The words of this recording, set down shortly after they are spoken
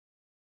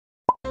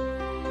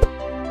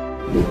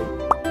Hello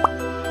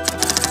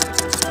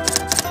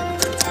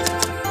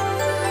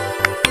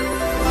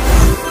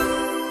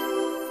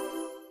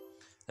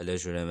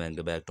student,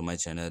 welcome back to my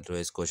channel.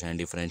 Today's question: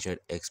 differentiate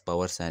x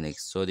power sin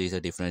x. So this is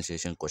a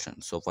differentiation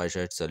question. So first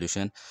at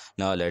solution.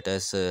 Now let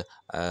us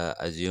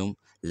assume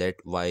let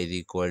y is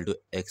equal to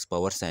x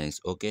power sin x.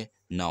 Okay.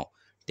 Now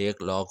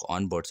take log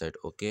on both sides.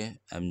 Okay.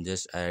 I'm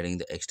just adding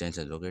the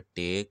extensions. Okay.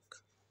 Take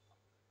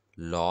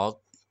log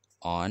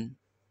on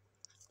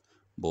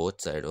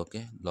both sides.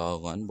 Okay.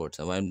 Log on both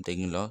sides. Why I'm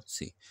taking log?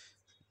 See,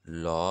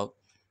 log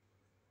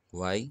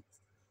y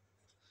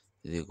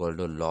is equal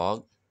to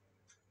log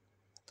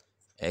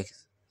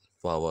x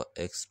power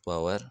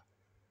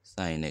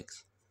sin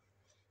x.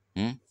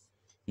 Hmm?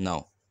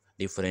 Now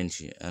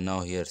differentiate.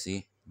 Now here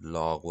see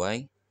log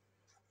y.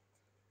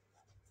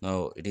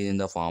 Now it is in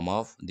the form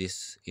of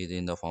this is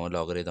in the form of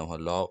logarithm of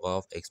log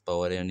of x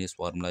power n is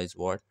formula is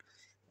what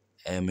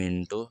m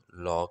into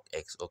log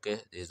x.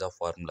 Okay, this is the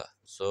formula.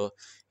 So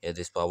here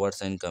this power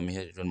sign come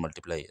here, it will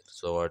multiply here.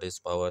 So what is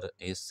power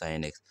is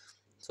sin x.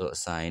 So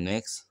sin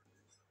x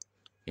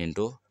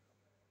into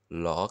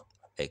log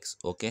x.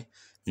 Okay,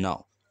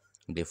 now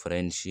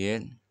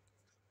differentiate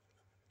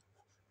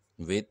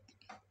with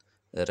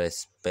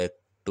respect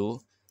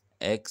to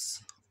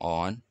x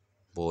on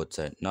both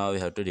sides. Now we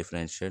have to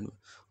differentiate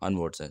on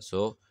both sides.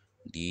 So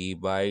d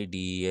by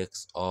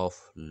dx of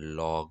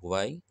log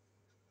y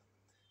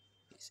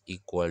is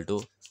equal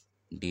to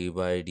d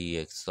by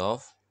dx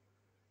of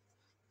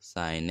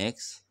sin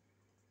x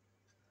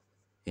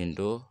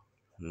into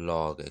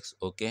log x.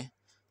 Okay,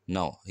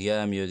 now here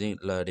I'm using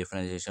the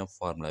differentiation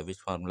formula. Which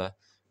formula?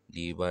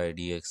 D by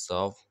dx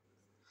of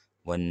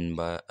 1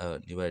 by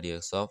d by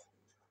dx of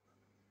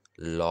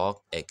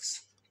log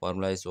x.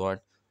 Formula is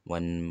what?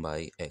 1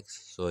 by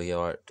x. So here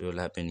what will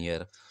happen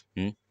here?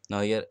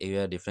 Now here if we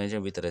are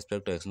differentiating with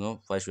respect to x,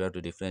 no, first we have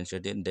to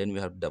differentiate it, then we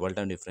have double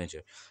time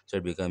differentiate. So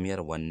it become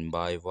here 1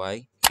 by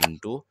y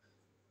into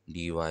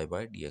dy by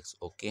dx.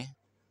 Okay,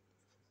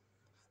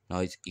 now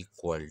it's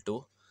equal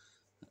to,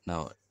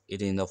 now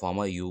it is in the form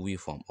of uv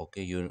form.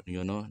 Okay, you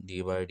know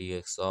dy by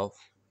dx of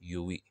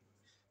uv,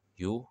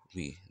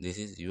 this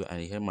is u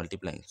and here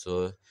multiplying.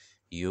 So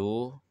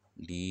u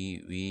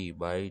dv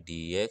by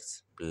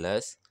dx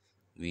plus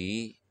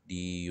v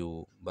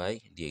du by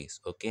dx.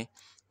 Okay,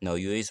 now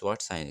u is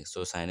what? Sin x.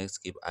 So sin x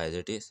keep as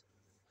it is.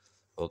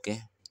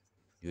 Okay,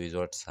 u is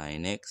what?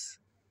 Sin x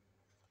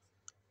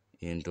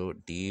into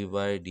d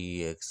by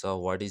dx of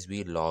what is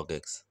v? Log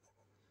x.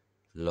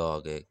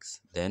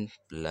 Then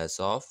plus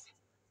of,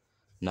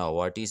 now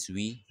what is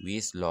v? V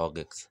is log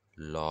x.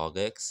 Log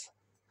x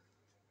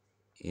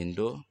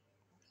into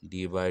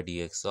d by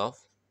dx of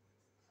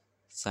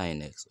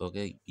sin x.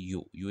 Okay,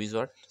 u is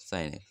what?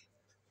 Sin x.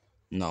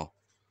 Now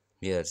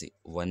here see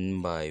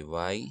 1 by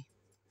y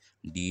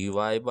dy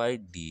by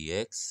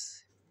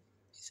dx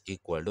is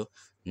equal to,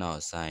 now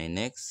sin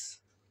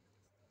x,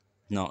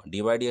 now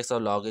dy by dx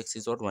of log x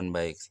is what? 1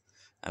 by x.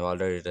 I've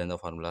already written the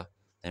formula.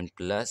 Then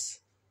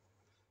plus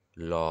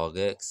log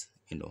x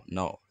into,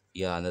 now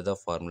yeah, another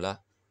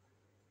formula,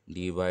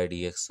 dy by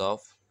dx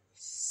of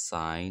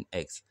sin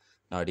x.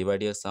 Now dy by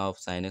dx of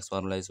sin x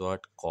formula is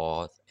what?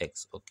 Cos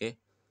x. Okay,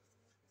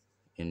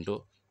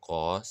 into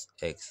cos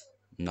x.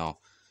 Now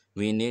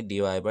we need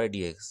dy by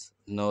dx.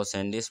 Now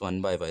send this 1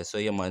 by y. So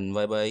here 1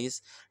 by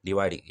is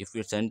dividing. If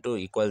you send to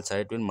equal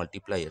side, it will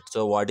multiply it.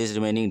 So what is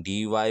remaining?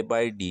 Dy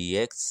by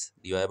dx.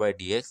 Dy by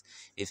dx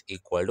is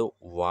equal to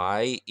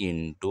y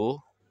into,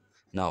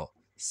 now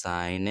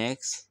sin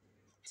x.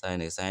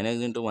 Sin x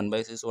into 1 by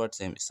x is what?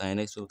 Same. Sin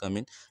x will come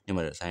in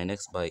numerator. Sin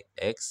x by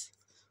x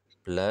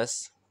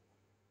plus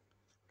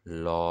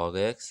log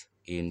x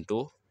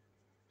into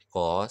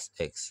cos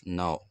x.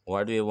 Now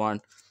what we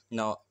want?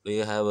 Now we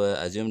have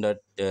assumed that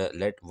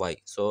let y.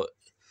 So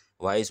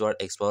y is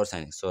what? X power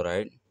sin x. So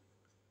right,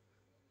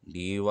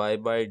 dy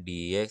by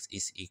dx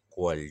is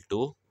equal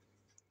to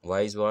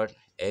y is what?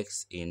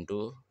 X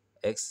into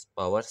x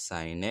power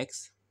sin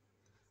x.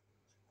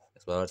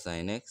 X power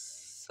sin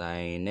x.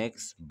 Sin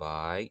x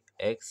by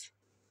x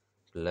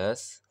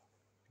plus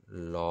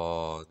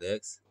log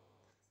x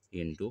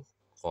into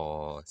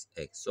cos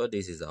x. So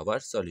this is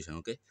our solution.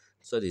 Okay,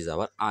 so this is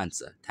our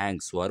answer.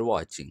 Thanks for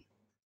watching.